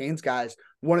one of the Canes guys,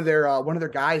 one of their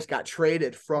guys got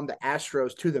traded from the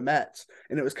Astros to the Mets,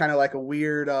 and it was kind of like a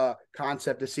weird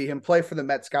concept to see him play for the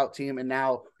Mets scout team, and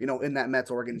now in that Mets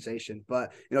organization.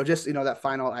 But just that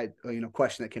final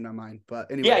question that came to mind. But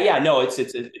Yeah, anyway, yeah, no, it's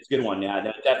a good one. Yeah,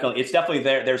 no, definitely, it's definitely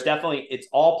there. There's definitely, it's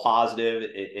all positive.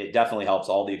 It definitely helps.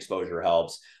 All the exposure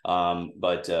helps.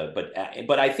 But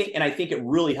I think it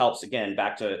really helps. Again,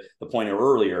 back to the point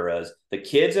earlier, as the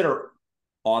kids that are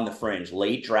on the fringe,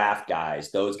 late draft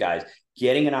guys, those guys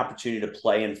getting an opportunity to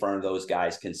play in front of those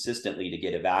guys consistently to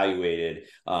get evaluated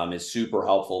is super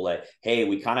helpful. Like, hey,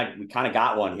 we kind of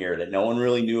got one here that no one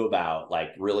really knew about, like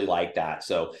really like that.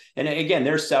 So, and again,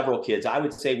 there's several kids. I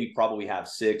would say we probably have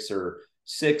six or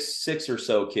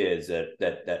so kids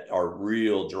that are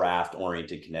real draft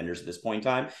oriented contenders at this point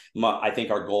in time. I think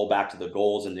our goal, back to the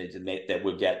goals, and to make that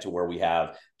would get to where we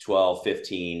have 12,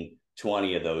 15,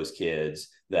 20 of those kids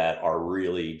that are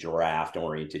really draft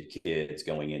oriented kids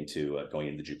going into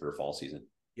the Jupiter fall season.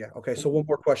 yeah. Okay. So one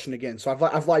more question again. So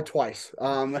I've lied twice.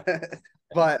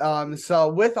 But so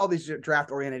with all these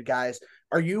draft oriented guys,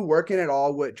 are you working at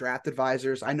all with draft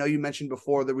advisors? I know you mentioned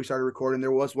before that we started recording,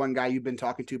 there was one guy you've been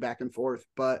talking to back and forth,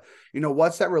 but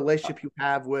what's that relationship you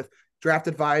have with draft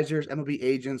advisors, MLB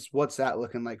agents? What's that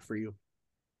looking like for you?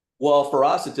 Well, for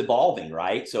us, it's evolving,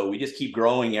 right? So we just keep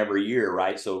growing every year,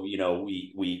 right? So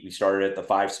we started at the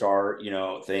 5-star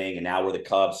thing, and now we're the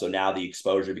Cubs. So now the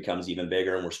exposure becomes even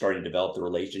bigger, and we're starting to develop the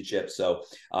relationships. So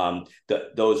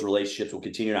those relationships will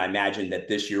continue. And I imagine that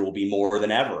this year will be more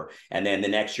than ever, and then the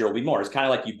next year will be more. It's kind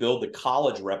of like you build the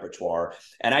college repertoire.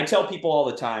 And I tell people all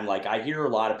the time, like I hear a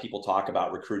lot of people talk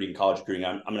about recruiting, college recruiting.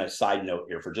 I'm going to side note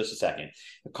here for just a second.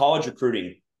 College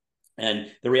recruiting.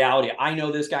 And the reality, I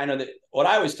know this guy, I know that. What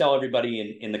I always tell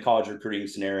everybody in the college recruiting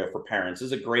scenario for parents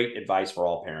is a great advice for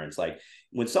all parents. Like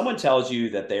when someone tells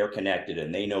you that they are connected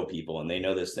and they know people and they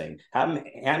know this thing, have them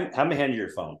hand you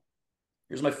your phone.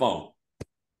 Here's my phone.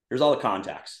 Here's all the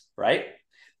contacts, right?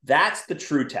 That's the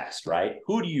true test, right?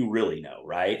 Who do you really know,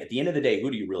 right? At the end of the day,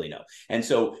 who do you really know? And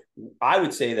so I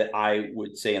would say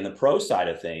on the pro side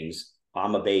of things,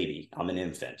 I'm a baby, I'm an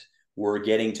infant. We're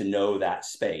getting to know that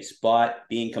space, but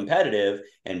being competitive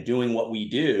and doing what we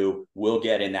do, we'll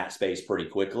get in that space pretty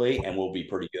quickly, and we'll be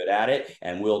pretty good at it.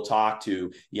 And we'll talk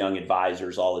to young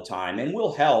advisors all the time, and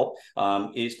we'll help.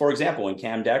 For example, when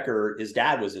Cam Decker, his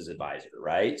dad was his advisor,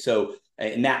 right? So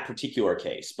in that particular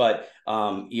case, but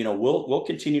we'll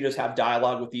continue to have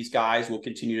dialogue with these guys. We'll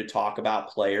continue to talk about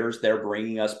players. They're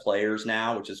bringing us players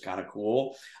now, which is kind of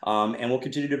cool. And we'll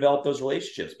continue to develop those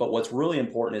relationships. But what's really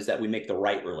important is that we make the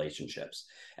right relationships,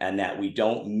 and that we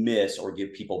don't miss or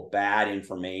give people bad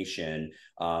information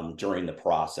during the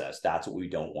process. That's what we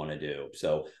don't want to do.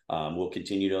 So we'll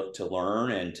continue to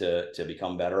learn and to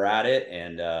become better at it.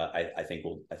 And I think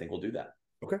we'll do that.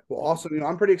 Okay. Well, awesome.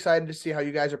 I'm pretty excited to see how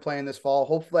you guys are playing this fall.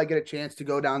 Hopefully I get a chance to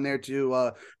go down there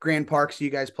to Grand Park, see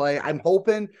you guys play. I'm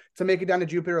hoping to make it down to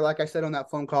Jupiter. Like I said on that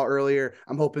phone call earlier,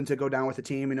 I'm hoping to go down with the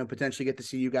team, potentially get to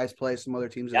see you guys play some other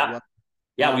teams as well.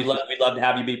 Yeah, we'd love to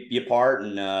have you be a part,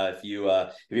 and if you're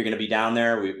going to be down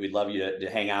there, we'd love you to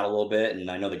hang out a little bit.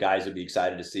 And I know the guys would be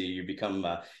excited to see you become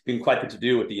being quite the to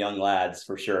do with the young lads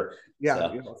for sure. Yeah.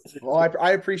 So. Well,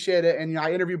 I appreciate it. And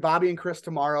I interview Bobby and Chris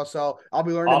tomorrow, so I'll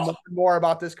be learning Awesome. more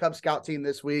about this Cub Scout team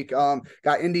this week.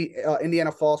 Got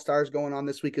Indiana Fall Stars going on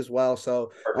this week as well,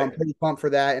 so I'm pretty pumped for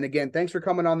that. And again, thanks for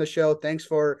coming on the show. Thanks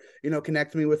for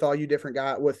connecting me with all you different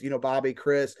guys, with Bobby,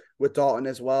 Chris, with Dalton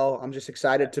as well. I'm just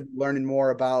excited to be learning more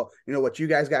about what you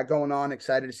guys got going on.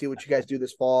 Excited to see what you guys do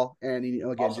this fall. And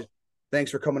again, awesome. Just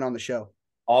thanks for coming on the show.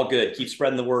 All good. Keep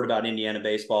spreading the word about Indiana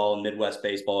baseball and Midwest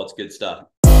baseball. It's good stuff.